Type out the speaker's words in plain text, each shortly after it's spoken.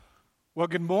Well,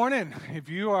 good morning. If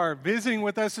you are visiting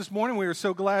with us this morning, we are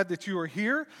so glad that you are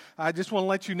here. I just want to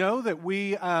let you know that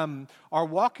we are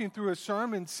walking through a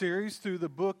sermon series through the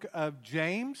book of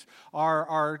James.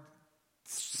 Our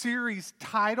series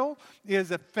title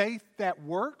is A Faith That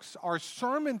Works. Our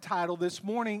sermon title this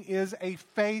morning is A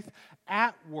Faith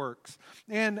at Works.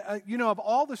 And, of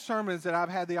all the sermons that I've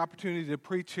had the opportunity to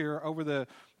preach here over the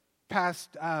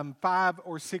past 5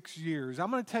 or 6 years,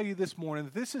 I'm going to tell you this morning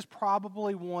that this is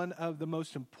probably one of the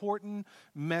most important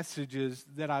messages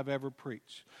that I've ever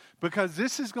preached. Because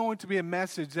this is going to be a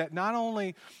message that not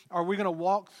only are we going to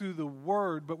walk through the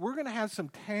Word, but we're going to have some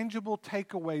tangible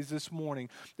takeaways this morning,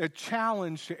 a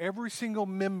challenge to every single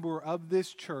member of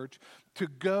this church to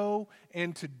go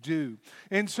and to do.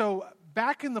 And so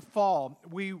back in the fall,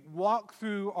 we walked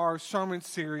through our sermon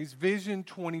series, Vision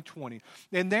 2020.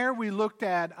 And there we looked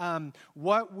at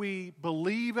what we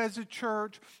believe as a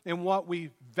church and what we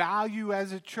value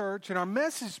as a church. And our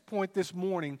message point this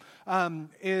morning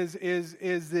is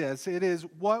this. It is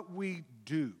what we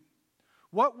do.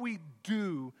 What we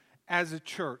do as a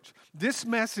church. This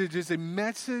message is a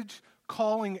message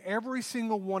calling every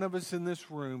single one of us in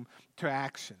this room to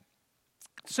action.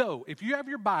 So, if you have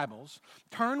your Bibles,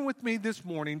 turn with me this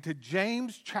morning to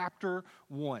James chapter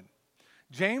 1.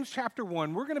 James chapter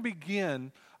 1, we're going to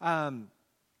begin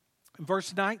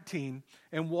verse 19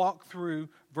 and walk through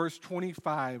verse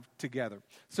 25 together.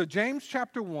 So, James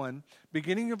chapter 1,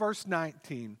 beginning in verse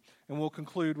 19, and we'll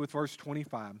conclude with verse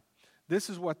 25. This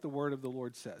is what the word of the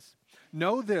Lord says.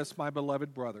 Know this, my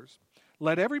beloved brothers.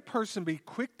 Let every person be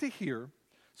quick to hear,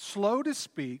 slow to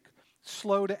speak,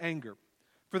 slow to anger.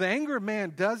 For the anger of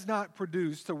man does not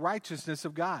produce the righteousness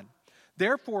of God.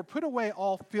 Therefore, put away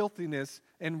all filthiness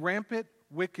and rampant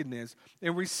wickedness,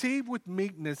 and receive with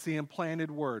meekness the implanted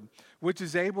word, which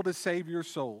is able to save your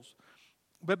souls.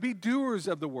 But be doers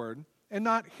of the word, and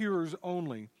not hearers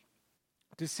only,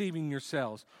 deceiving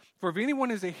yourselves. For if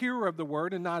anyone is a hearer of the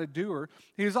word and not a doer,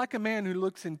 he is like a man who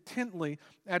looks intently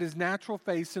at his natural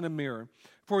face in a mirror.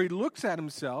 For he looks at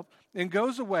himself and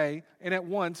goes away and at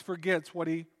once forgets what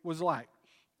he was like.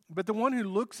 But the one who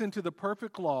looks into the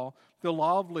perfect law, the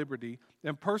law of liberty,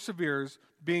 and perseveres,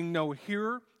 being no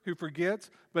hearer who forgets,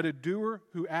 but a doer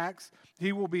who acts,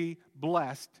 he will be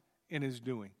blessed in his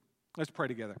doing. Let's pray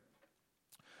together.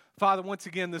 Father, once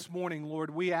again this morning, Lord,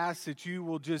 we ask that you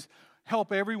will just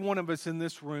help every one of us in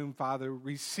this room, Father,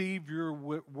 receive your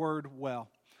word well.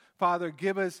 Father,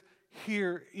 give us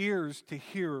ears to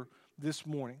hear this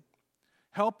morning.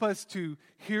 Help us to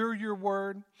hear your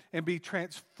word and be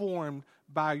transformed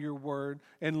by your word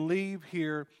and leave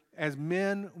here as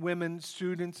men, women,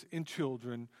 students, and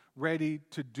children ready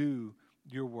to do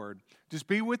your word. Just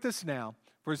be with us now.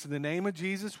 For it's in the name of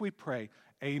Jesus we pray.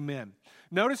 Amen.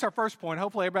 Notice our first point.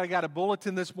 Hopefully everybody got a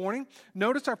bulletin this morning.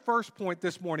 Notice our first point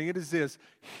this morning. It is this.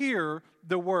 Hear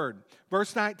the word.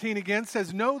 Verse 19 again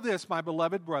says, Know this, my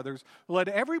beloved brothers. Let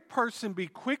every person be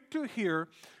quick to hear,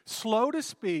 slow to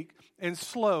speak, and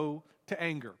slow to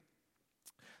anger.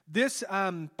 This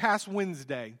past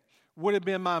Wednesday would have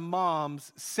been my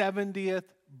mom's 70th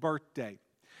birthday.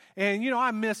 And,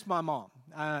 I miss my mom.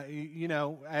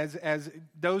 As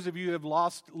those of you who have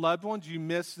lost loved ones, you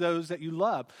miss those that you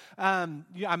love.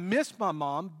 I miss my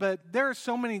mom, but there are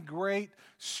so many great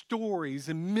stories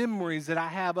and memories that I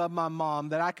have of my mom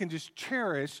that I can just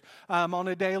cherish on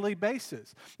a daily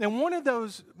basis. And one of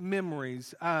those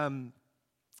memories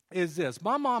is this.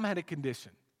 My mom had a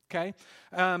condition. Okay,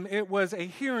 it was a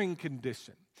hearing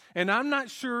condition. And I'm not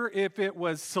sure if it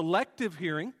was selective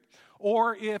hearing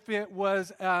or if it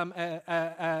was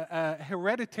a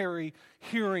hereditary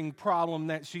hearing problem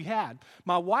that she had.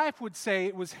 My wife would say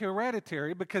it was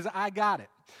hereditary because I got it.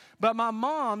 But my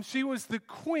mom, she was the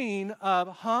queen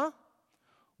of,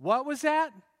 what was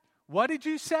that? What did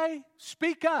you say?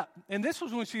 Speak up. And this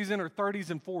was when she was in her 30s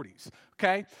and 40s,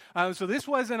 okay? So this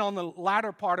wasn't on the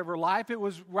latter part of her life. It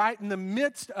was right in the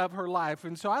midst of her life.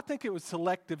 And so I think it was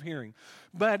selective hearing.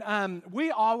 But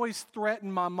we always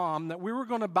threatened my mom that we were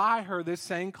going to buy her this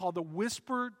thing called the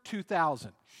Whisper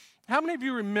 2000. How many of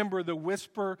you remember the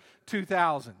Whisper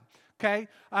 2000? Okay,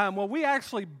 well, we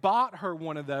actually bought her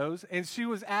one of those, and she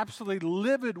was absolutely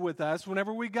livid with us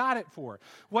whenever we got it for her.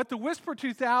 What the Whisper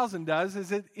 2000 does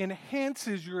is it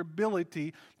enhances your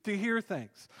ability to hear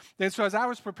things. And so as I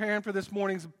was preparing for this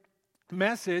morning's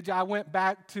message, I went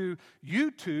back to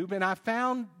YouTube, and I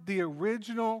found the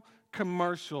original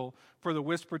commercial for the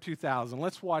Whisper 2000.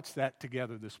 Let's watch that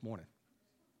together this morning.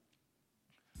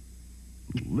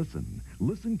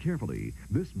 Listen carefully.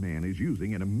 This man is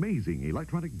using an amazing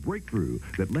electronic breakthrough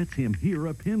that lets him hear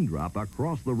a pin drop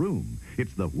across the room.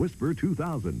 It's the Whisper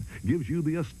 2000. Gives you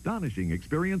the astonishing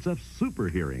experience of super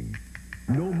hearing.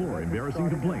 No more embarrassing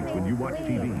complaints when you watch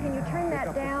TV. Can you turn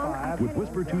that down? With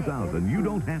Whisper 2000, you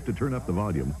don't have to turn up the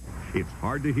volume. It's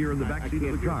hard to hear in the backseat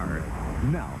of the car.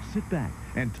 Now, sit back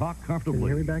and talk comfortably. Can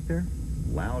you hear me back there?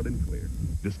 Loud and clear.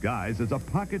 Disguised as a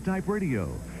pocket-type radio,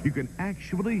 you can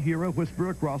actually hear a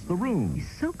whisper across the room. He's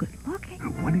so good looking.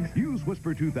 Use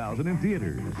Whisper 2000 in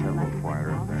theaters.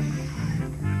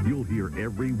 You'll hear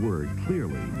every word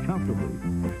clearly,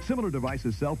 comfortably. Similar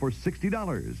devices sell for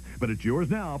 $60, but it's yours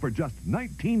now for just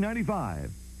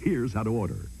 $19.95. Here's how to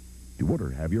order. To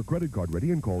order, have your credit card ready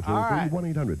and call toll-free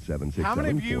 1-800-767-40. How many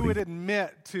of you would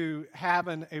admit to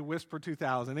having a Whisper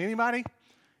 2000? Anybody?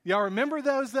 Y'all remember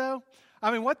those, though? I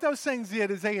mean, what those things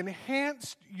did is they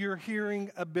enhanced your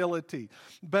hearing ability.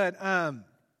 But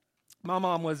my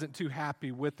mom wasn't too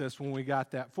happy with us when we got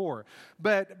that for her.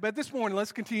 But this morning,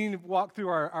 let's continue to walk through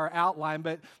our outline.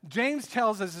 But James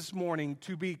tells us this morning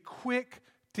to be quick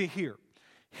to hear.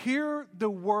 Hear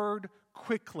the word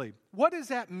quickly. What does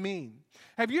that mean?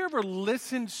 Have you ever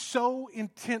listened so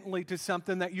intently to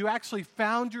something that you actually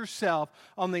found yourself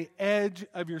on the edge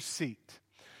of your seat?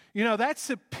 You know, that's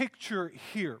the picture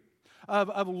here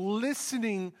of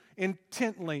listening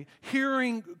intently,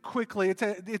 hearing quickly.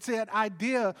 It's that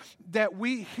idea that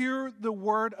we hear the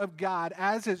Word of God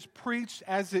as it's preached,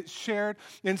 as it's shared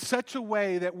in such a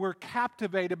way that we're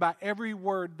captivated by every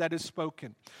word that is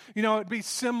spoken. You know, it'd be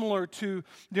similar to,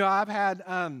 I've had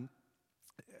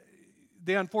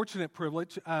the unfortunate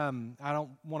privilege, I don't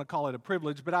want to call it a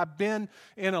privilege, but I've been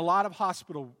in a lot of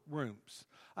hospital rooms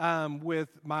with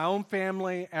my own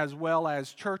family as well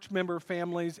as church member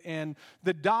families, and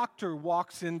the doctor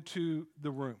walks into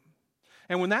the room.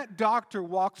 And when that doctor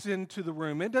walks into the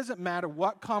room, it doesn't matter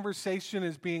what conversation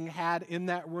is being had in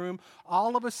that room,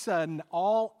 all of a sudden,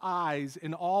 all eyes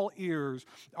and all ears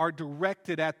are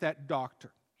directed at that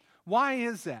doctor. Why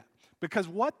is that? Because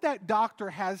what that doctor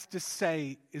has to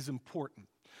say is important.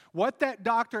 What that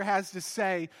doctor has to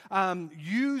say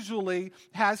usually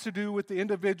has to do with the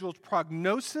individual's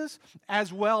prognosis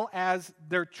as well as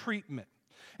their treatment.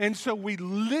 And so we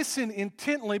listen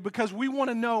intently because we want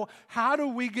to know, how do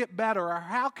we get better, or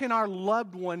how can our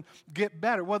loved one get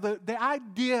better? Well, the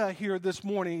idea here this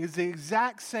morning is the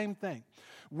exact same thing.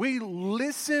 We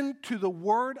listen to the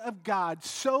Word of God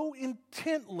so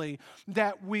intently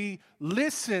that we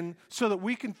listen so that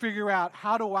we can figure out,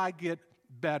 how do I get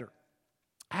better?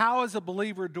 How as a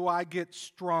believer do I get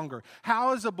stronger?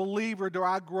 How as a believer do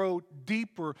I grow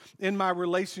deeper in my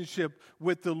relationship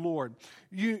with the Lord?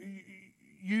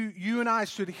 You and I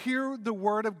should hear the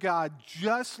Word of God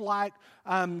just like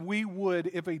we would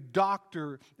if a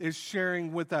doctor is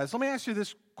sharing with us. Let me ask you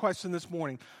this question this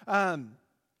morning.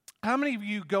 How many of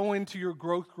you go into your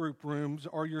growth group rooms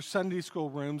or your Sunday school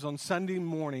rooms on Sunday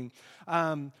morning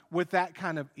with that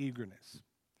kind of eagerness?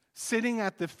 Sitting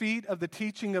at the feet of the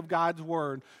teaching of God's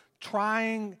Word,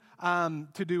 trying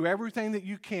to do everything that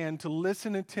you can to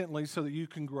listen intently so that you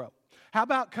can grow. How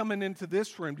about coming into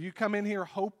this room? Do you come in here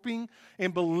hoping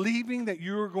and believing that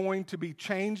you're going to be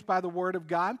changed by the Word of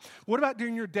God? What about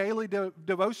during your daily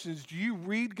devotions? Do you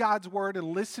read God's Word and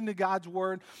listen to God's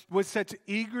Word with such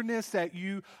eagerness that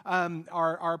you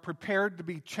are prepared to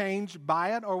be changed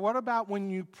by it? Or what about when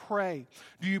you pray?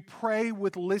 Do you pray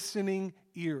with listening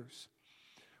ears?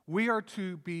 We are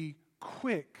to be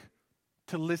quick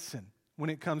to listen when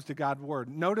it comes to God's Word.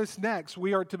 Notice next,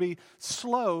 we are to be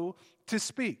slow to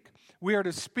speak. We are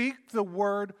to speak the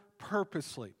Word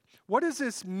purposely. What does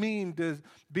this mean to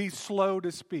be slow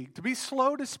to speak? To be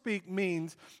slow to speak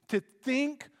means to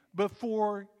think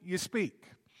before you speak.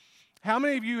 How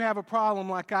many of you have a problem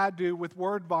like I do with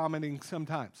word vomiting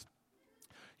sometimes?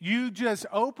 You just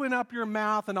open up your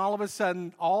mouth and all of a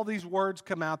sudden all these words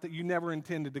come out that you never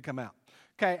intended to come out.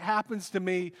 Okay, it happens to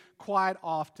me quite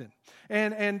often.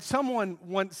 And someone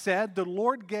once said, the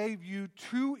Lord gave you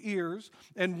 2 ears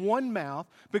and 1 mouth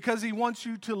because He wants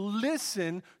you to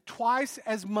listen twice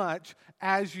as much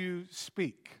as you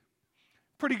speak.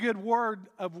 Pretty good word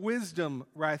of wisdom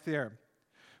right there.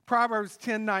 Proverbs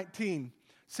 10:19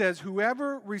 says,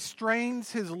 whoever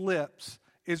restrains his lips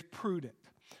is prudent.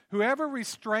 Whoever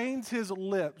restrains his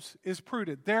lips is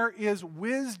prudent. There is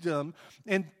wisdom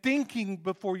in thinking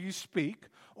before you speak,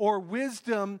 or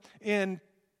wisdom in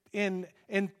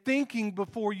thinking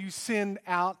before you send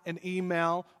out an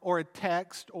email or a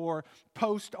text or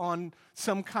post on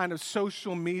some kind of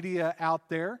social media out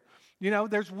there. You know,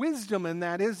 there's wisdom in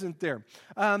that, isn't there?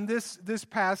 This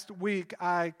past week,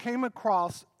 I came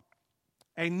across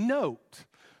a note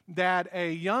that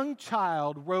a young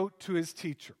child wrote to his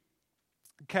teacher.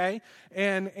 Okay?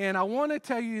 And I want to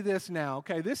tell you this now,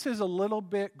 okay? This is a little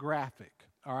bit graphic,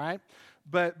 all right?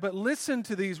 But listen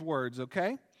to these words,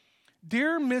 okay?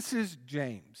 Dear Mrs.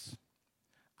 James,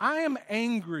 I am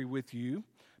angry with you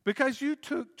because you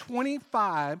took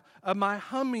 25 of my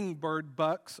hummingbird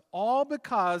bucks all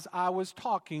because I was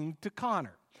talking to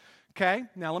Connor. Okay?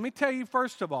 Now let me tell you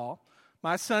first of all,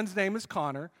 my son's name is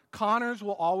Connor. Connors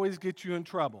will always get you in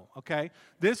trouble, okay?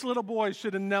 This little boy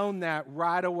should have known that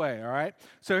right away, all right?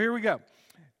 So here we go.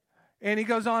 And he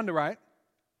goes on to write,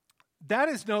 that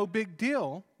is no big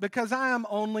deal because I am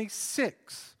only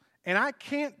 6 and I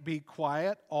can't be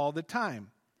quiet all the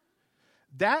time.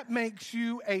 That makes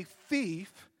you a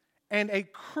thief and a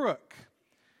crook,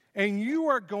 and you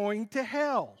are going to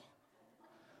hell.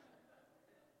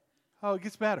 Oh, it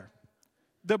gets better.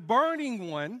 The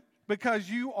burning one, because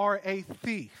you are a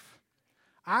thief.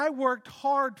 I worked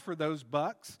hard for those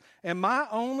bucks, and my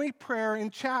only prayer in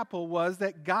chapel was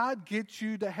that God gets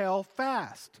you to hell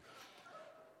fast.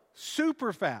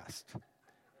 Super fast.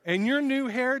 And your new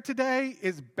hair today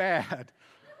is bad.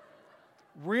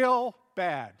 Real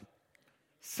bad.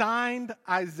 Signed,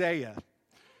 Isaiah.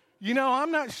 You know,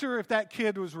 I'm not sure if that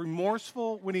kid was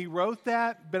remorseful when he wrote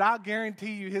that, but I'll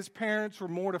guarantee you his parents were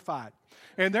mortified.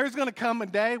 And there's going to come a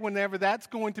day whenever that's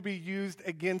going to be used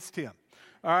against him.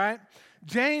 All right?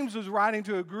 James was writing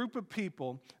to a group of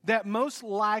people that most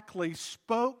likely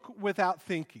spoke without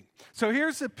thinking. So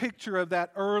here's a picture of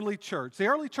that early church. The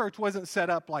early church wasn't set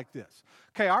up like this.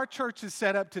 Okay, our church is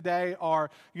set up today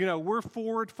are, we're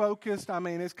forward focused. I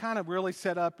mean, it's kind of really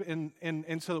set up in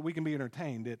so that we can be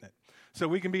entertained, isn't it? So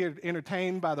we can be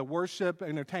entertained by the worship,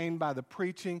 entertained by the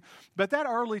preaching. But that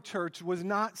early church was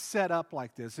not set up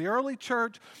like this. The early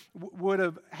church would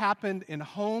have happened in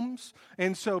homes.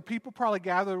 And so people probably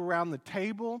gathered around the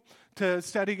table to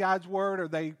study God's word, or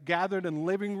they gathered in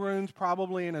living rooms,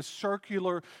 probably in a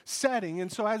circular setting. And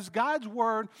so as God's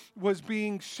word was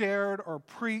being shared or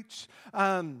preached,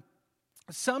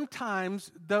 sometimes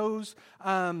those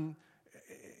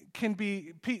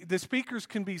the speakers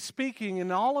can be speaking,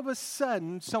 and all of a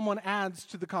sudden someone adds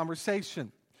to the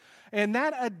conversation. And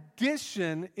that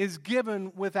addition is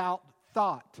given without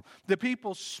thought. The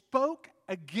people spoke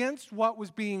against what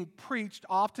was being preached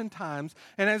oftentimes,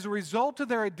 and as a result of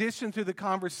their addition to the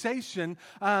conversation,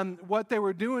 what they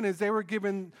were doing is they were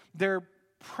giving their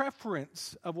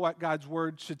preference of what God's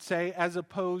word should say, as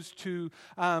opposed to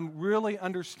really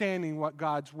understanding what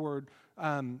God's word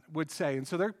would say. And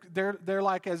so they're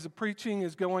like, as the preaching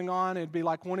is going on, it'd be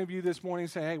like one of you this morning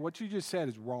say, hey, what you just said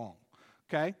is wrong,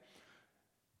 okay?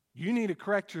 You need to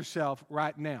correct yourself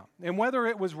right now. And whether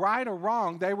it was right or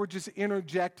wrong, they were just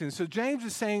interjecting. So James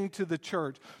is saying to the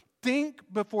church, think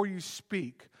before you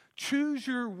speak. Choose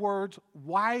your words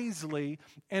wisely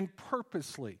and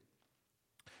purposely.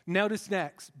 Notice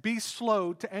next, be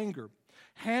slow to anger.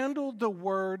 Handle the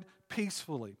word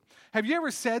peacefully. Have you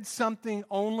ever said something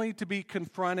only to be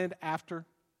confronted after?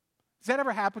 Has that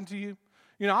ever happened to you?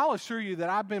 I'll assure you that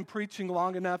I've been preaching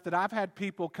long enough that I've had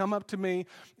people come up to me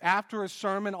after a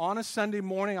sermon on a Sunday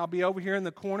morning. I'll be over here in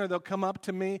the corner. They'll come up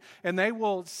to me and they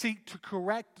will seek to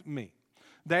correct me.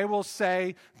 They will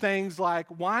say things like,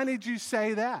 why did you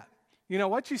say that?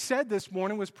 What you said this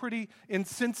morning was pretty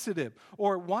insensitive.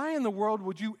 Or why in the world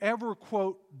would you ever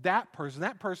quote that person?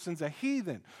 That person's a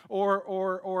heathen.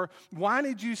 Or why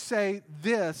did you say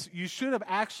this? You should have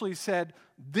actually said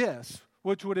this,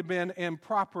 which would have been in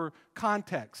proper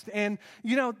context. And,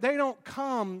 they don't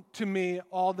come to me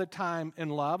all the time in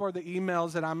love, or the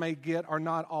emails that I may get are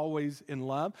not always in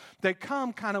love. They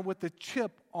come kind of with a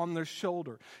chip on their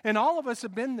shoulder. And all of us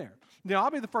have been there.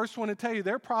 I'll be the first one to tell you,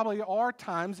 there probably are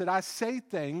times that I say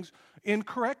things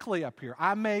incorrectly up here.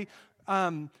 I may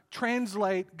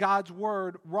translate God's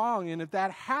word wrong, and if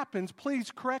that happens,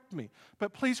 please correct me.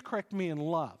 But please correct me in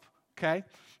love, okay?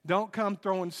 Don't come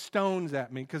throwing stones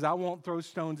at me, because I won't throw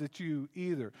stones at you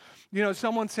either.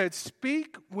 Someone said,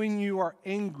 speak when you are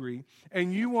angry,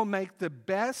 and you will make the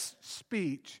best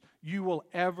speech you will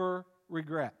ever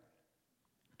regret.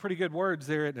 Pretty good words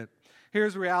there, isn't it?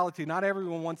 Here's the reality. Not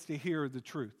everyone wants to hear the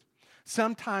truth.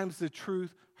 Sometimes the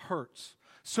truth hurts.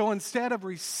 So instead of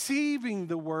receiving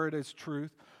the word as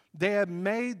truth, they have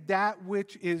made that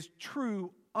which is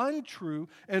true untrue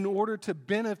in order to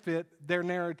benefit their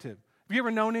narrative. Have you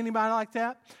ever known anybody like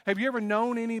that? Have you ever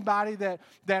known anybody that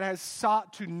has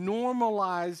sought to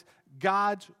normalize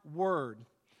God's word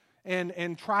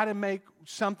and try to make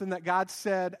something that God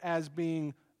said as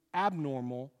being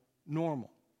abnormal, normal?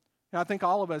 Now, I think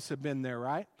all of us have been there,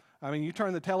 right? I mean, you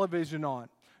turn the television on.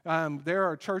 There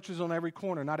are churches on every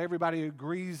corner. Not everybody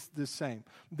agrees the same.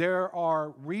 There are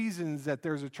reasons that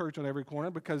there's a church on every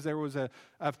corner because there was a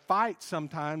fight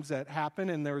sometimes that happened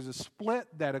and there was a split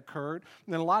that occurred.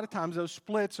 And then a lot of times those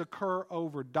splits occur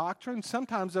over doctrine.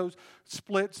 Sometimes those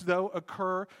splits, though,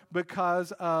 occur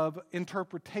because of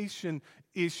interpretation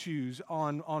issues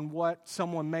on what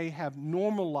someone may have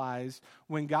normalized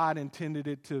when God intended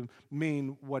it to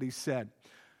mean what he said.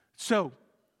 So,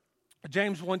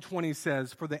 James 1:20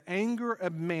 says, "For the anger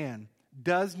of man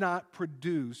does not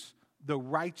produce the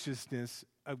righteousness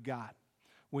of God."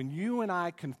 When you and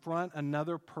I confront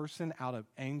another person out of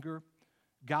anger,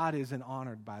 God isn't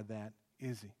honored by that,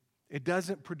 is he? It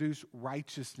doesn't produce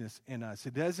righteousness in us.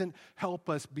 It doesn't help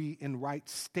us be in right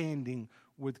standing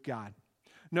with God.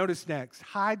 Notice next,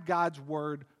 hide God's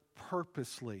word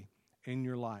purposely in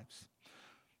your lives.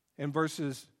 In verse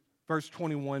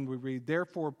 21, we read,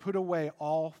 "Therefore put away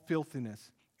all filthiness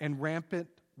and rampant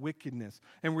wickedness,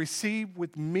 and receive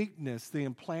with meekness the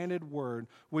implanted word,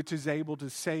 which is able to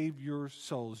save your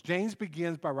souls." James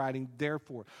begins by writing,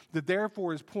 therefore. The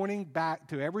therefore is pointing back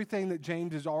to everything that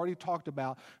James has already talked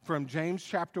about from James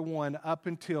chapter 1 up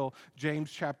until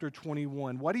James chapter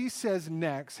 21. What he says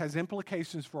next has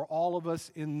implications for all of us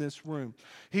in this room.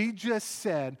 He just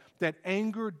said that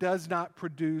anger does not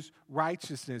produce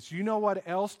righteousness. You know what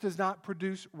else does not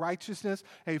produce righteousness?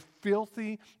 A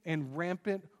filthy and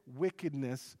rampant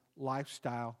wickedness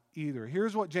lifestyle either.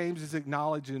 Here's what James is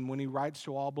acknowledging when he writes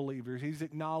to all believers. He's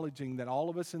acknowledging that all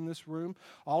of us in this room,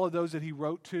 all of those that he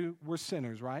wrote to, were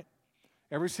sinners, right?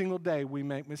 Every single day we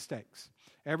make mistakes.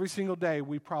 Every single day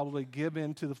we probably give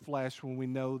in to the flesh when we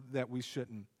know that we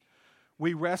shouldn't.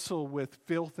 We wrestle with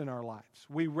filth in our lives.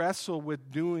 We wrestle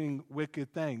with doing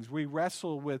wicked things. We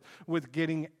wrestle with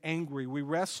getting angry. We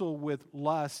wrestle with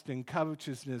lust and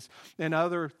covetousness and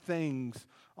other things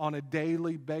on a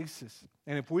daily basis.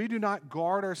 And if we do not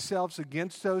guard ourselves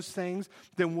against those things,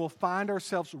 then we'll find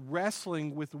ourselves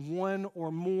wrestling with one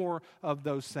or more of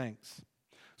those things.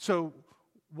 So,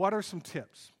 what are some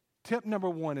tips? Tip number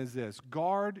one is this: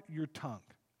 guard your tongue.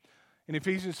 In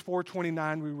Ephesians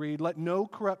 4:29 we read, "Let no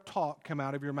corrupt talk come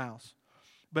out of your mouths,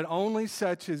 but only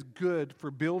such as good for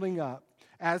building up,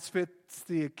 as fits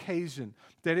the occasion,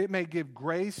 that it may give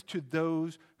grace to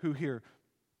those who hear."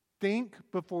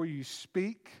 Think before you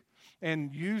speak,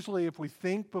 and usually if we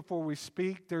think before we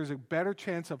speak, there's a better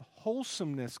chance of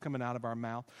wholesomeness coming out of our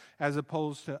mouth as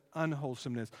opposed to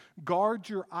unwholesomeness. Guard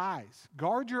your eyes.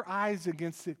 Guard your eyes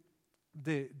against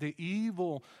the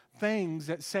evil things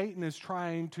that Satan is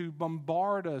trying to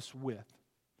bombard us with.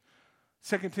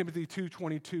 2 Timothy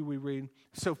 2:22 we read,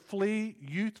 "So flee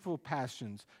youthful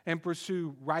passions and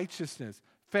pursue righteousness,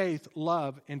 faith,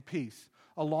 love, and peace,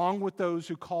 along with those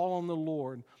who call on the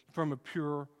Lord from a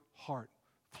pure heart."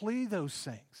 Flee those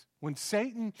things. When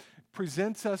Satan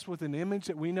presents us with an image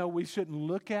that we know we shouldn't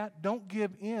look at, don't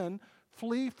give in,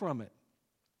 flee from it.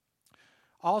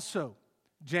 Also,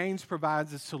 James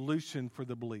provides a solution for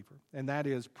the believer, and that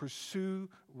is pursue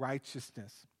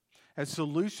righteousness. A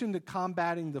solution to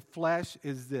combating the flesh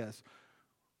is this: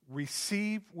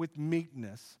 receive with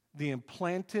meekness the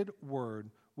implanted word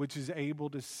which is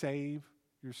able to save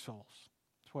your souls.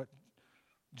 That's what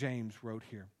James wrote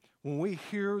here. When we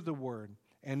hear the word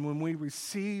and when we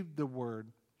receive the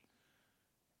word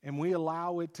and we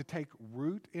allow it to take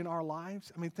root in our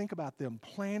lives, I mean, think about the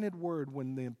implanted word.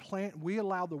 When we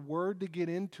allow the word to get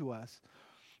into us,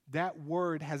 that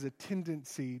word has a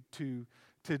tendency to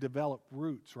develop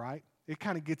roots, right? It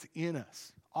kind of gets in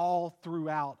us, all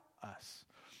throughout us.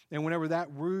 And whenever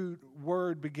that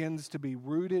word begins to be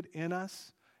rooted in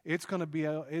us, it's going to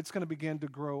begin to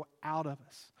grow out of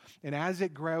us. And as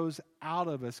it grows out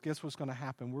of us, guess what's going to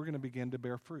happen? We're going to begin to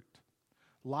bear fruit.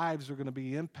 Lives are going to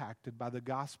be impacted by the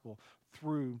gospel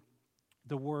through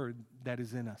the word that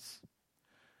is in us.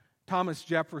 Thomas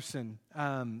Jefferson,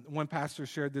 one pastor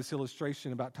shared this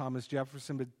illustration about Thomas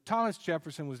Jefferson, but Thomas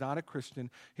Jefferson was not a Christian.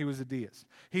 He was a deist.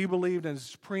 He believed in a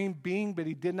supreme being, but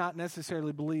he did not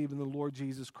necessarily believe in the Lord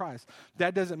Jesus Christ.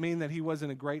 That doesn't mean that he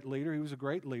wasn't a great leader. He was a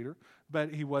great leader,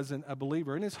 but he wasn't a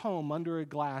believer. In his home, under a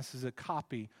glass, is a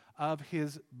copy of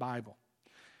his Bible.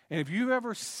 And if you've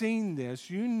ever seen this,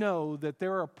 you know that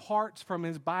there are parts from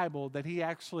his Bible that he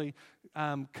actually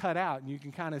cut out, and you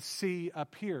can kind of see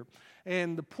up here.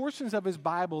 And the portions of his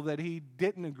Bible that he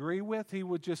didn't agree with, he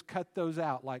would just cut those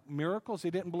out. Like miracles,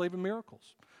 he didn't believe in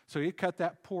miracles. So he cut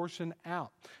that portion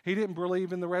out. He didn't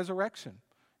believe in the resurrection.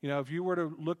 You know, if you were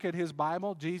to look at his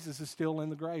Bible, Jesus is still in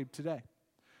the grave today.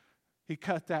 He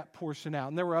cut that portion out.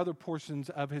 And there were other portions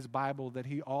of his Bible that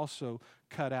he also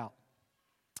cut out.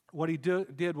 What he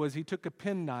did was he took a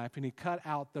penknife and he cut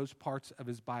out those parts of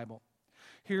his Bible.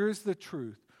 Here's the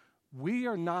truth. We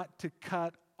are not to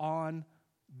cut on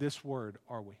this word,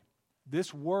 are we?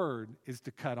 This word is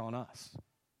to cut on us.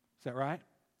 Is that right?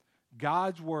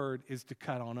 God's word is to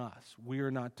cut on us. We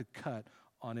are not to cut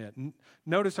on it.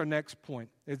 Notice our next point.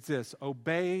 It's this: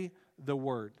 obey the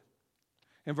word.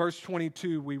 In verse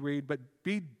 22, we read, "But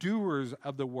be doers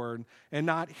of the word and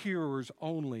not hearers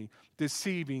only,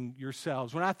 deceiving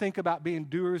yourselves." When I think about being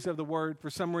doers of the word, for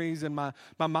some reason, my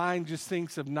mind just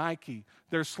thinks of Nike,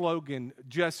 their slogan,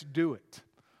 "Just do it."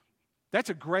 That's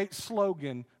a great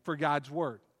slogan for God's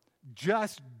word.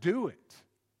 Just do it.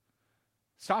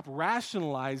 Stop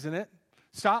rationalizing it.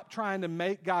 Stop trying to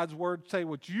make God's word say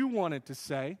what you want it to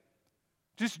say.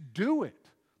 Just do it.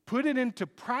 Put it into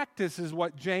practice is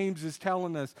what James is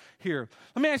telling us here.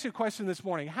 Let me ask you a question this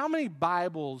morning. How many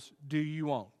Bibles do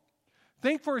you own?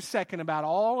 Think for a second about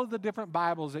all of the different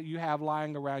Bibles that you have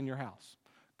lying around your house,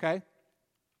 okay?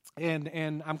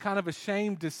 And I'm kind of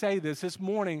ashamed to say this. This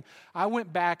morning, I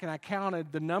went back and I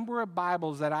counted the number of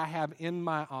Bibles that I have in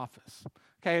my office.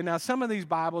 Okay, now some of these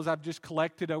Bibles I've just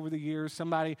collected over the years.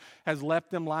 Somebody has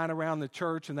left them lying around the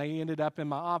church and they ended up in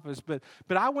my office. But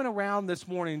I went around this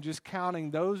morning just counting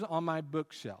those on my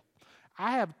bookshelf.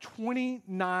 I have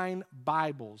 29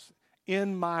 Bibles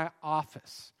in my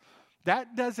office.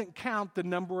 That doesn't count the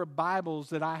number of Bibles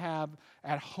that I have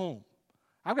at home.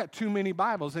 I've got too many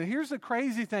Bibles. And here's the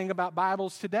crazy thing about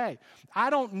Bibles today.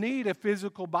 I don't need a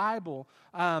physical Bible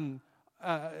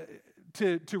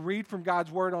to read from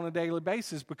God's word on a daily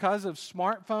basis. Because of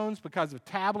smartphones, because of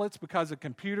tablets, because of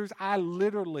computers, I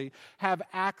literally have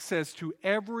access to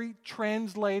every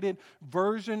translated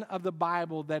version of the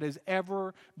Bible that has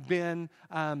ever been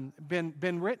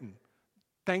written,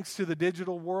 thanks to the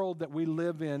digital world that we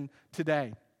live in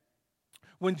today.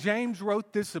 When James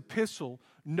wrote this epistle,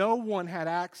 no one had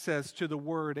access to the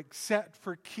word except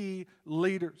for key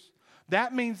leaders.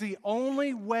 That means the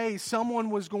only way someone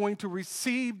was going to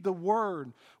receive the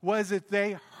word was if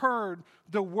they heard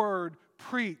the word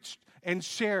preached and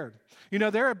shared. You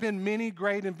know, there have been many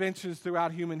great inventions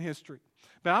throughout human history.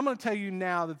 But I'm going to tell you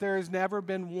now that there has never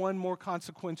been one more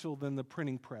consequential than the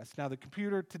printing press. Now, the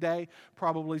computer today,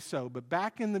 probably so. But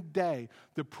back in the day,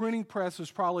 the printing press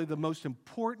was probably the most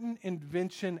important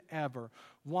invention ever.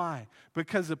 Why?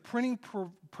 Because the printing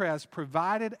press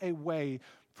provided a way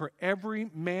for every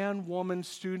man, woman,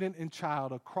 student, and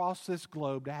child across this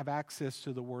globe to have access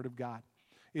to the Word of God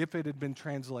if it had been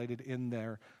translated in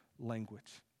their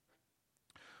language.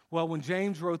 Well, when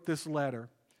James wrote this letter,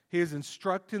 he is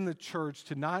instructing the church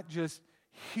to not just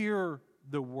hear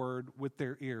the word with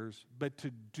their ears, but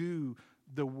to do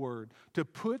the word, to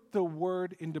put the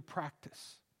word into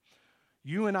practice.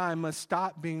 You and I must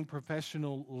stop being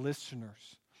professional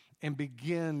listeners and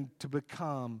begin to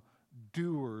become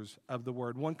doers of the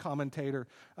word. One commentator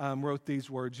wrote these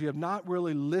words: "You have not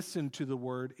really listened to the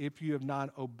word if you have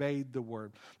not obeyed the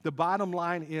word." The bottom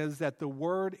line is that the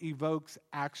word evokes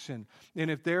action. And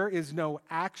if there is no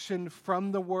action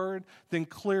from the word, then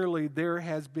clearly there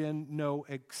has been no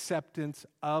acceptance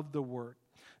of the word.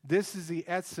 This is the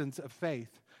essence of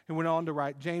faith. He went on to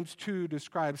write, James 2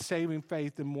 describes saving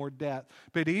faith in more depth.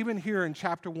 But even here in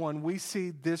chapter 1, we see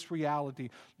this reality.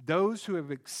 Those who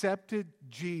have accepted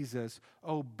Jesus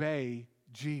obey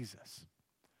Jesus.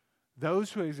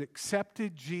 Those who have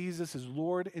accepted Jesus as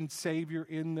Lord and Savior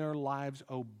in their lives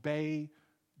obey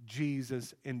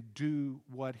Jesus and do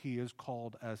what he has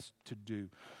called us to do.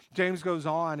 James goes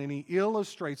on and he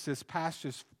illustrates this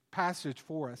passage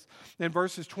for us. In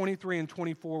verses 23 and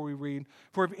 24 we read,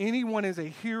 "For if anyone is a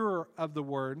hearer of the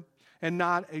word and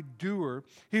not a doer,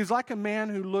 he is like a man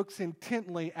who looks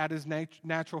intently at his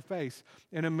natural face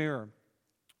in a mirror.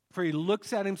 For he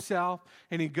looks at himself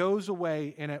and he goes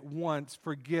away and at once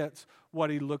forgets what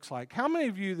he looks like." How many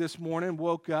of you this morning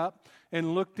woke up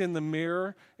and looked in the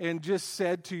mirror and just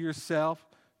said to yourself,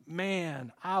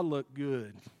 "Man, I look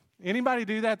good"? Anybody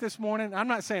do that this morning? I'm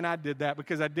not saying I did that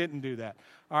because I didn't do that,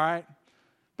 all right?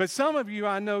 But some of you,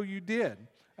 I know you did.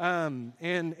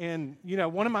 And you know,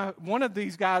 one of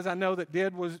these guys I know that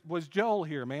did was Joel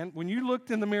here, man. When you looked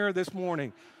in the mirror this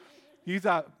morning, you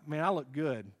thought, "Man, I look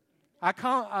good."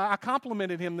 I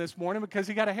complimented him this morning because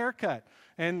he got a haircut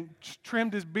and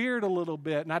trimmed his beard a little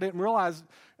bit. And I didn't realize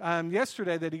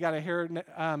yesterday that he got a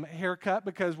haircut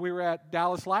because we were at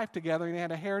Dallas Life together and he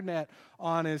had a hairnet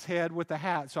on his head with a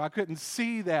hat. So I couldn't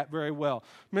see that very well.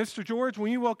 Mr. George,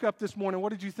 when you woke up this morning, what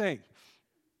did you think?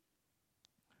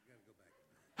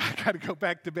 I got to go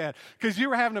back to bed. Because you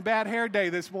were having a bad hair day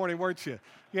this morning, weren't you?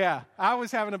 Yeah, I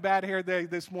was having a bad hair day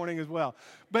this morning as well.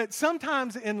 But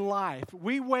sometimes in life,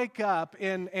 we wake up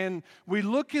and we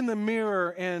look in the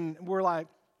mirror and we're like,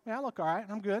 "Man, I look all right.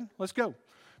 I'm good. Let's go."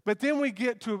 But then we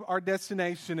get to our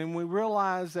destination and we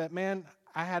realize that, man,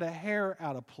 I had a hair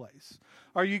out of place.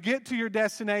 Or you get to your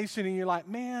destination and you're like,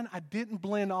 man, I didn't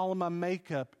blend all of my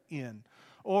makeup in.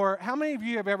 Or how many of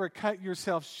you have ever cut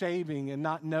yourself shaving and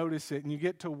not notice it, and you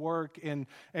get to work and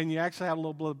you actually have a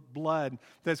little bit of blood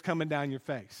that's coming down your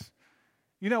face?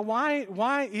 You know,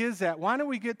 why is that? Why do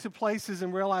we get to places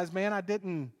and realize, man, I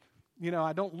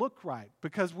don't look right?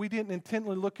 Because we didn't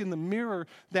intently look in the mirror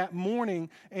that morning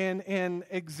and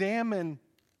examine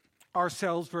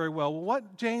ourselves very well. Well,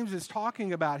 what James is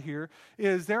talking about here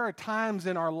is there are times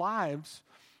in our lives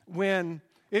when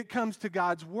it comes to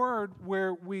God's Word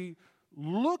where we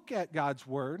look at God's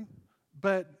Word,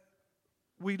 but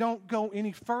we don't go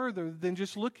any further than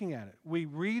just looking at it. We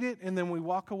read it and then we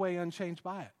walk away unchanged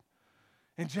by it.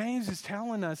 And James is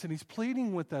telling us, and he's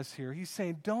pleading with us here, he's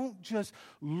saying, don't just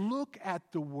look at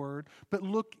the Word, but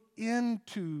look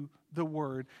into the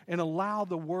Word and allow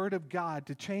the Word of God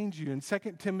to change you. In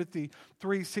 2 Timothy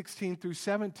 3:16 through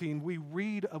 17, we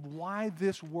read of why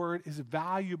this Word is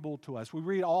valuable to us. We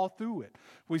read all through it.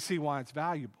 We see why it's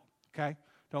valuable, okay?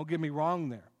 Don't get me wrong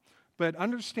there. But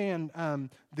understand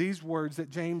these words that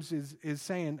James is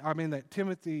saying, that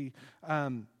Timothy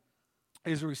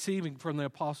is receiving from the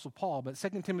Apostle Paul. But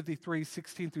 2 Timothy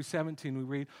 3:16 through 17, we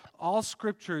read, all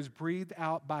Scripture is breathed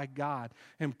out by God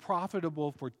and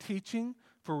profitable for teaching,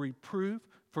 for reproof,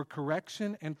 for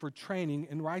correction, and for training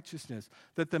in righteousness,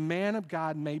 that the man of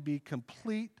God may be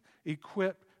complete,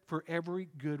 equipped for every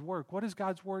good work. What does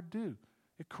God's Word do?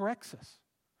 It corrects us.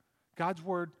 God's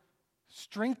Word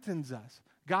strengthens us.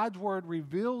 God's Word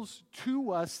reveals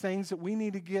to us things that we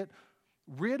need to get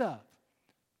rid of.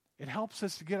 It helps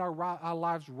us to get our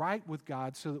lives right with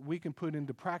God so that we can put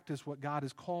into practice what God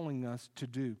is calling us to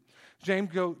do.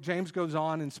 James goes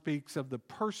on and speaks of the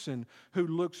person who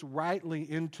looks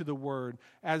rightly into the Word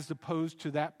as opposed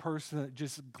to that person that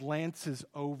just glances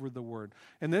over the Word.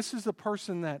 And this is the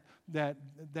person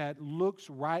that looks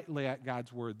rightly at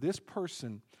God's Word. This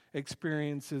person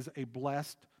experiences a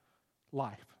blessed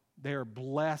life. They are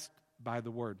blessed by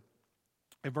the Word.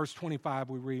 In verse 25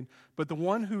 we read, but the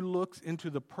one who looks into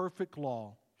the perfect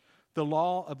law, the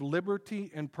law of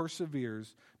liberty and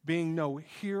perseveres, being no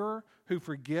hearer who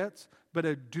forgets, but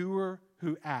a doer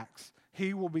who acts,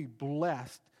 he will be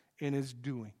blessed in his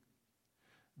doing.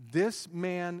 This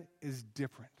man is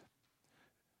different.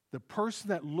 The person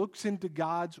that looks into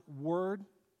God's Word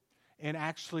and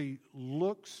actually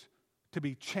looks to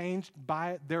be changed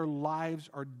by it, their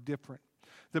lives are different.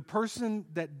 The person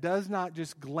that does not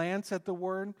just glance at the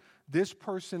Word, this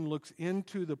person looks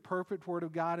into the perfect Word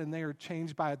of God and they are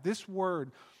changed by it. This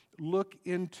word, look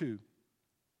into,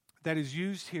 that is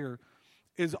used here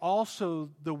is also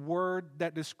the word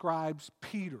that describes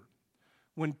Peter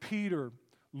when Peter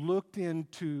looked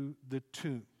into the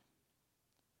tomb.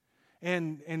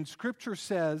 And Scripture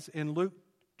says in Luke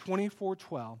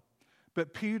 24:12,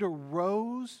 but Peter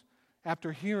rose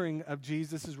after hearing of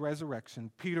Jesus'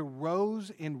 resurrection. Peter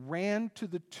rose and ran to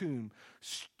the tomb.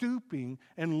 Stooping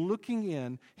and looking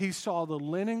in, he saw the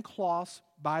linen cloths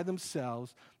by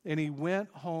themselves, and he went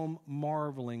home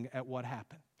marveling at what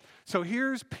happened. So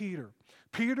here's Peter.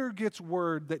 Peter gets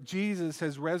word that Jesus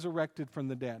has resurrected from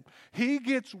the dead. He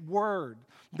gets word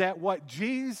that what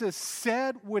Jesus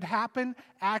said would happen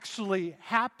actually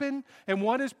happened. And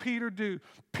what does Peter do?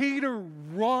 Peter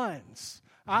runs.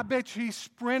 I bet you he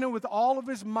sprinted with all of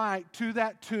his might to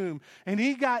that tomb. And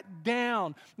he got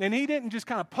down. And he didn't just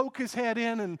kind of poke his head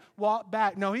in and walk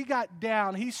back. No, he got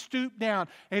down. He stooped down.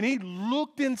 And he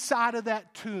looked inside of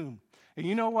that tomb. And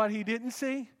you know what he didn't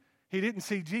see? He didn't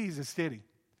see Jesus, did he?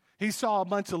 He saw a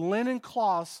bunch of linen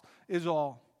cloths is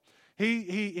all.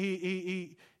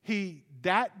 He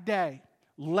that day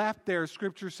left there,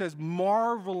 Scripture says,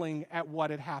 marveling at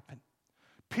what had happened.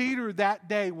 Peter that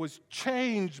day was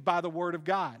changed by the Word of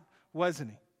God,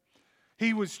 wasn't he?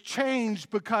 He was changed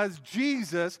because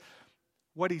Jesus,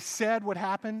 what he said would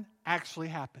happen, actually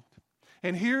happened.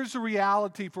 And here's the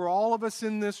reality for all of us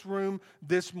in this room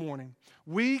this morning.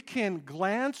 We can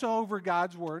glance over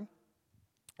God's Word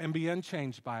and be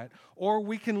unchanged by it, or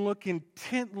we can look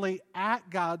intently at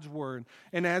God's Word,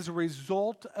 and as a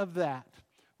result of that,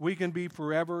 we can be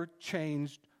forever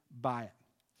changed by it.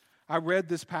 I read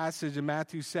this passage in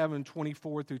Matthew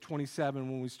 7:24 through 27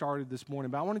 when we started this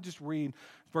morning, but I want to just read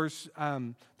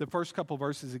the first couple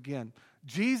verses again.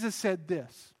 Jesus said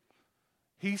this.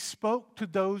 He spoke to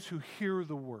those who hear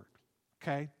the Word,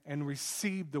 okay, and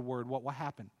receive the Word, what will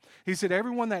happen. He said,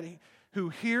 everyone who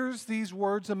hears these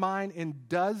words of mine and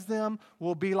does them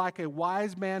will be like a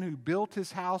wise man who built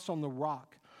his house on the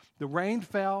rock. The rain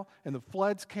fell, and the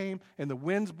floods came, and the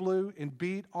winds blew and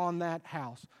beat on that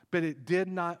house. But it did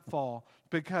not fall,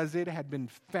 because it had been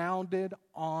founded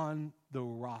on the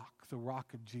rock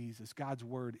of Jesus. God's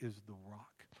word is the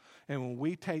rock. And when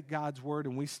we take God's word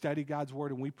and we study God's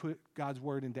word and we put God's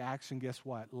word into action, guess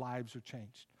what? Lives are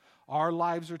changed. Our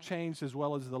lives are changed as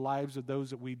well as the lives of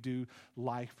those that we do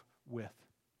life with.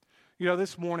 You know,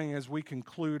 this morning as we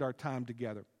conclude our time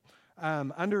together,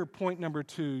 under point number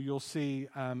 2, you'll see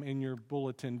in your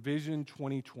bulletin, Vision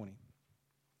 2020.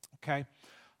 Okay?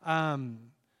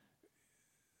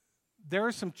 There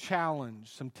are some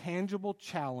tangible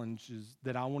challenges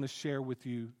that I want to share with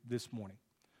you this morning.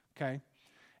 Okay?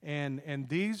 And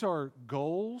these are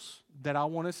goals that I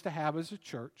want us to have as a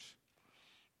church.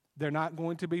 They're not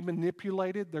going to be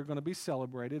manipulated. They're going to be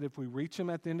celebrated. If we reach them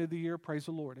at the end of the year, praise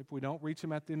the Lord. If we don't reach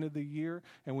them at the end of the year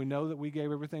and we know that we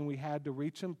gave everything we had to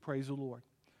reach them, praise the Lord.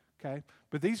 Okay?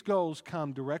 But these goals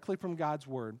come directly from God's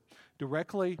Word,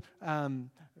 directly from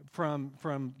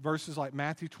verses like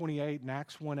Matthew 28 and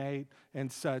Acts 1:8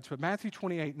 and such. But Matthew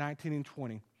 28, 19 and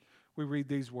 20, we read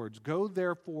these words: "Go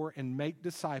therefore and make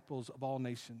disciples of all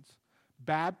nations,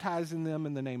 baptizing them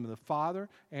in the name of the Father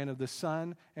and of the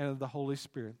Son and of the Holy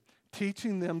Spirit,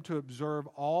 teaching them to observe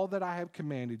all that I have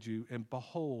commanded you, and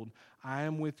behold, I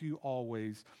am with you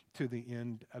always to the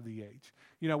end of the age."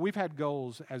 You know, we've had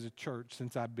goals as a church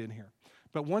since I've been here.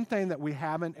 But one thing that we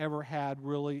haven't ever had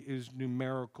really is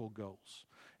numerical goals.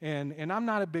 And I'm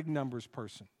not a big numbers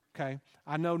person, okay?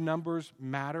 I know numbers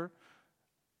matter.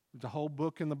 There's a whole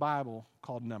book in the Bible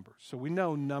called Numbers. So we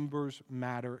know numbers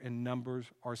matter and numbers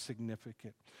are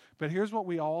significant. But here's what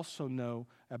we also know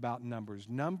about numbers.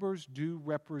 Numbers do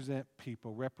represent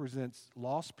people, represents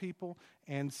lost people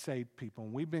and saved people.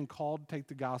 And we've been called to take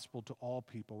the gospel to all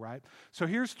people, right? So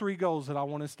here's 3 goals that I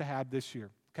want us to have this year.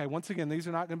 Okay, once again, these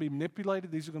are not going to be manipulated.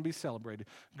 These are going to be celebrated.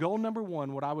 Goal number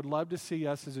 1, what I would love to see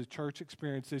us as a church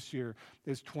experience this year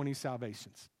is 20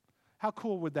 salvations. How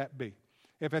cool would that be?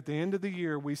 If at the end of the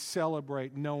year we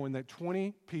celebrate knowing that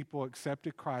 20 people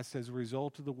accepted Christ as a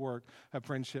result of the work of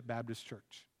Friendship Baptist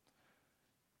Church.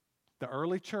 The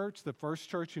early church, the first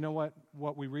church, you know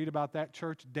what we read about that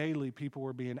church? Daily people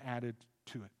were being added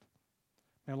to it.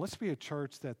 Now let's be a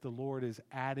church that the Lord is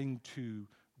adding to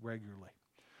regularly.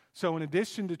 So in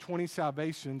addition to 20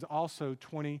 salvations, also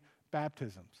 20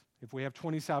 baptisms. If we have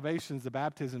 20 salvations, the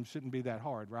baptism shouldn't be that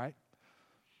hard, right?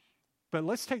 But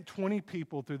let's take 20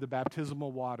 people through the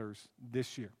baptismal waters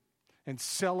this year and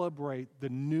celebrate the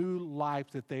new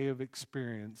life that they have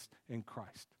experienced in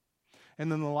Christ.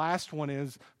 And then the last one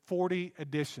is 40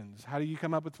 additions. How do you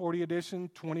come up with 40 additions?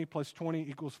 20 plus 20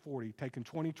 equals 40. Taking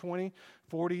 20,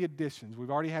 40 additions.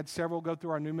 We've already had several go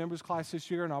through our new members class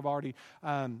this year, and I've already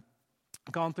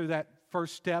gone through that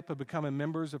first step of becoming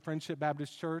members of Friendship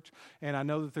Baptist Church, and I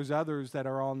know that there's others that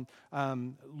are on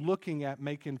looking at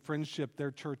making Friendship their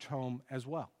church home as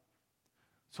well.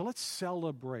 So let's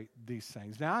celebrate these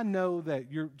things. Now, I know that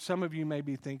some of you may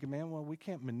be thinking, man, well, we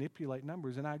can't manipulate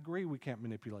numbers, and I agree we can't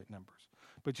manipulate numbers.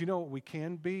 But you know what we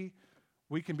can be?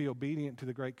 We can be obedient to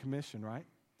the Great Commission, right?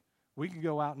 We can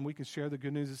go out and we can share the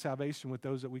good news of salvation with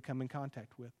those that we come in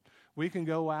contact with. We can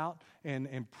go out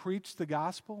and preach the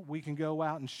gospel. We can go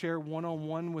out and share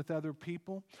one-on-one with other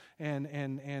people.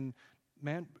 And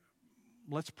man,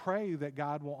 let's pray that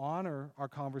God will honor our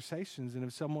conversations. And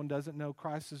if someone doesn't know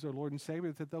Christ as their Lord and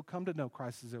Savior, that they'll come to know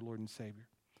Christ as their Lord and Savior.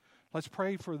 Let's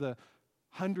pray for the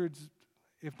hundreds,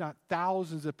 if not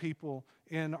thousands of people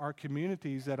in our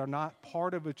communities that are not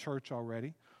part of a church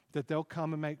already, that they'll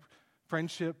come and make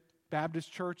Friendship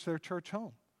Baptist Church their church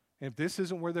home. And if this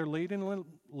isn't where they're leading,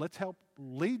 let's help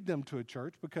lead them to a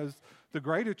church, because the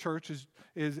greater church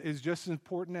is just as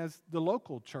important as the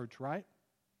local church, right?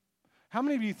 How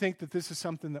many of you think that this is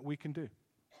something that we can do? Do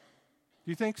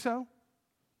you think so?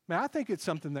 Man, I think it's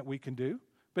something that we can do,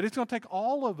 but it's going to take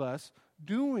all of us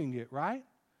doing it, right?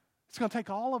 It's going to take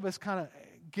all of us kind of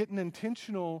getting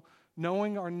intentional,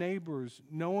 knowing our neighbors,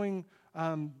 knowing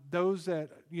those that,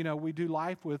 you know, we do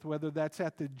life with, whether that's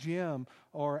at the gym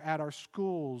or at our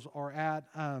schools or at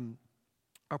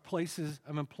our places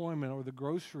of employment or the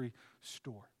grocery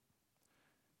store.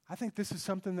 I think this is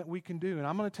something that we can do. And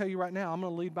I'm going to tell you right now, I'm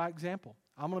going to lead by example.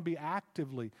 I'm going to be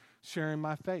actively sharing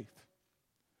my faith.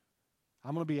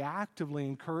 I'm going to be actively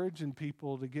encouraging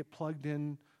people to get plugged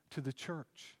in to the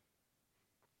church.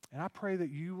 And I pray that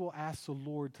you will ask the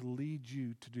Lord to lead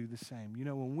you to do the same. You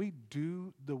know, when we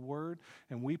do the Word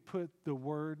and we put the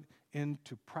Word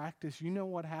into practice, you know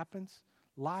what happens?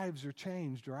 Lives are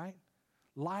changed, right?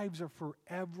 Lives are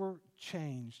forever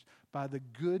changed by the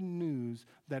good news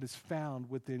that is found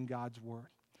within God's Word.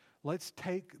 Let's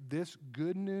take this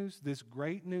good news, this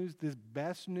great news, this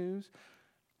best news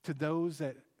to those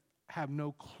that have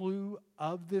no clue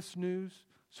of this news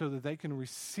so that they can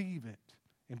receive it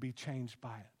and be changed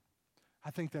by it. I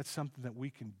think that's something that we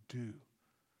can do.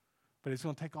 But it's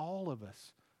going to take all of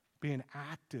us being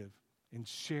active in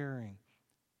sharing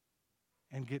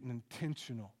and getting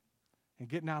intentional and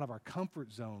getting out of our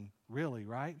comfort zone, really,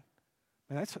 right?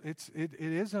 And it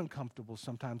is uncomfortable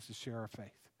sometimes to share our faith.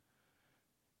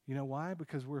 You know why?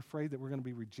 Because we're afraid that we're going to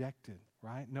be rejected,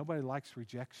 right? Nobody likes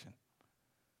rejection.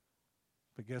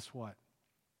 But guess what?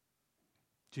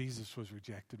 Jesus was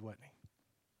rejected, wasn't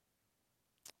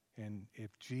he? And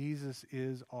if Jesus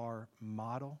is our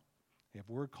model, if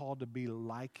we're called to be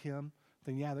like him,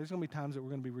 then yeah, there's going to be times that we're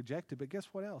going to be rejected. But guess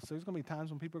what else? There's going to be times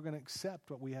when people are going to accept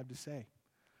what we have to say.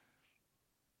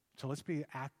 So let's be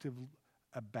active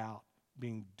about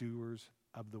being doers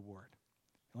of the word.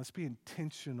 And let's be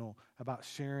intentional about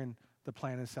sharing the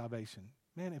plan of salvation.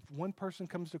 Man, if one person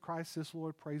comes to Christ this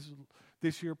year,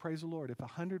 praise the Lord. If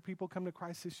 100 people come to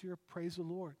Christ this year, praise the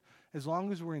Lord. As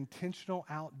long as we're intentional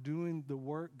out doing the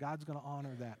work, God's going to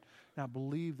honor that. And I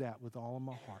believe that with all of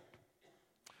my heart.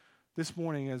 This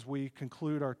morning, as we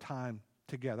conclude our time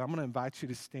together, I'm going to invite you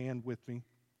to stand with me.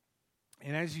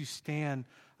 And as you stand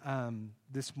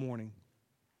this morning,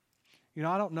 you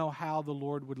know, I don't know how the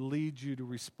Lord would lead you to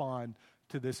respond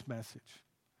to this message.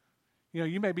 You know,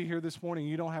 you may be here this morning,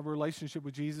 you don't have a relationship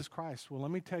with Jesus Christ. Well,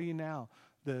 let me tell you now,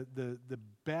 the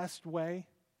best way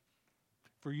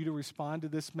for you to respond to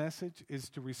this message is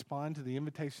to respond to the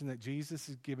invitation that Jesus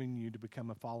is giving you to become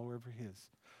a follower of his.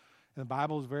 And the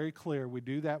Bible is very clear. We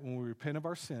do that when we repent of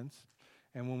our sins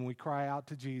and when we cry out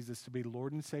to Jesus to be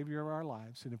Lord and Savior of our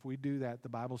lives. And if we do that, the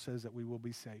Bible says that we will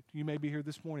be saved. You may be here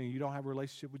this morning and you don't have a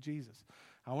relationship with Jesus.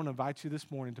 I want to invite you this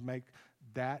morning to make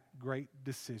that great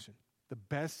decision, the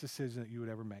best decision that you would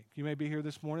ever make. You may be here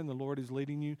this morning. The Lord is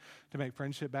leading you to make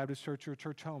Friendship Baptist Church your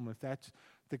church home. If that's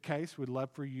the case, we'd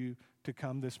love for you to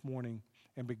come this morning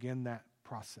and begin that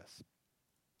process.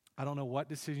 I don't know what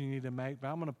decision you need to make, but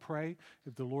I'm going to pray.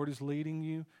 If the Lord is leading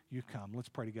you, you come. Let's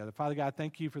pray together. Father God,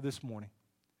 thank you for this morning.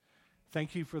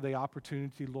 Thank you for the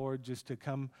opportunity, Lord, just to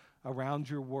come around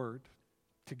your word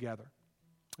together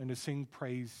and to sing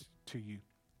praise to you.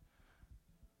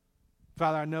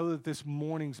 Father, I know that this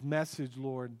morning's message,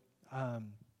 Lord,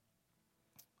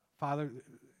 Father,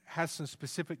 has some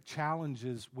specific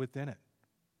challenges within it.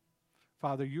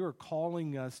 Father, you are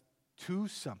calling us to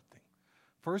something.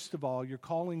 First of all, you're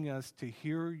calling us to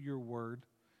hear your word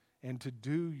and to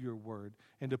do your word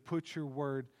and to put your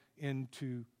word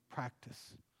into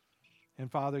practice. And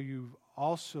Father, you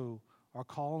also are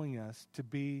calling us to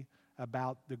be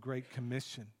about the Great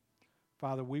Commission.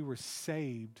 Father, we were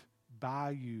saved by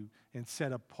you and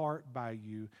set apart by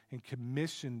you and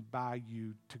commissioned by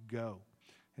you to go.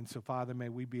 And so, Father, may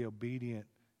we be obedient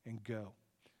and go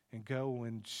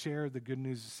and share the good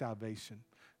news of salvation.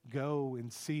 Go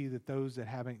and see that those that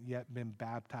haven't yet been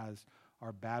baptized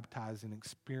are baptized and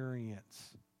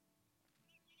experience,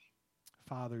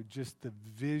 Father, just the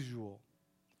visual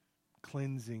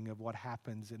cleansing of what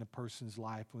happens in a person's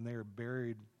life when they are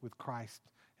buried with Christ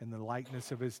in the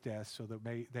likeness of his death so that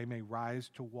they may rise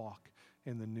to walk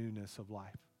in the newness of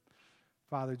life.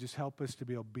 Father, just help us to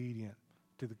be obedient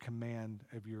to the command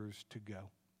of yours to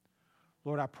go.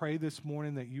 Lord, I pray this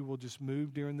morning that you will just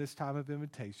move during this time of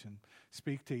invitation.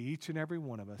 Speak to each and every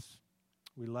one of us.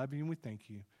 We love you and we thank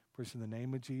you. For it's in the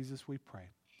name of Jesus we pray.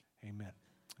 Amen.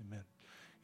 Amen.